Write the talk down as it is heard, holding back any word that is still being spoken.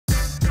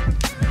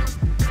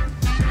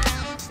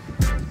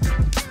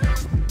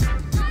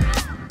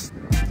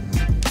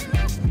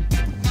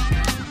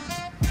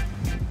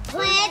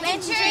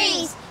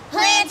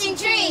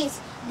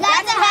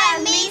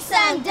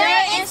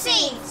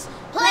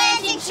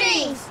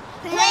trees,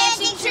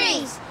 planting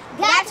trees.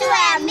 Got to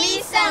have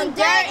me some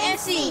dirt and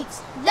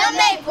seeds. The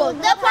maple,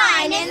 the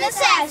pine, and the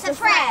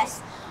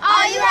sassafras.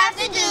 All you have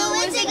to do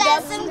is dig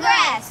up some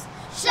grass.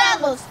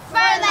 Shovels,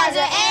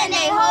 fertilizer, and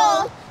a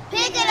hoe.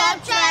 Picking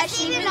up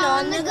trash even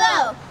on the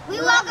go. We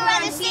walk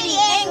around the city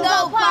and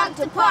go park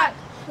to park.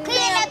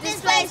 Clean up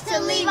this place to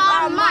leave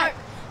our mark.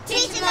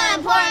 Teaching the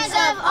importance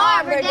of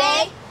Arbor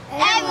Day.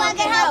 Everyone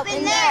can help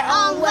in their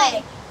own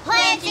way.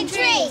 Planting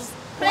trees,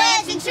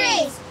 planting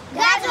trees.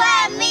 Got to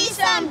have me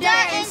some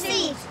dirt and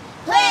seeds.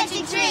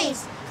 Planting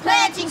trees,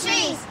 planting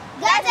trees.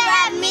 Got to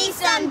have me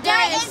some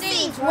dirt and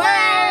seeds.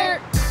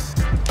 Word!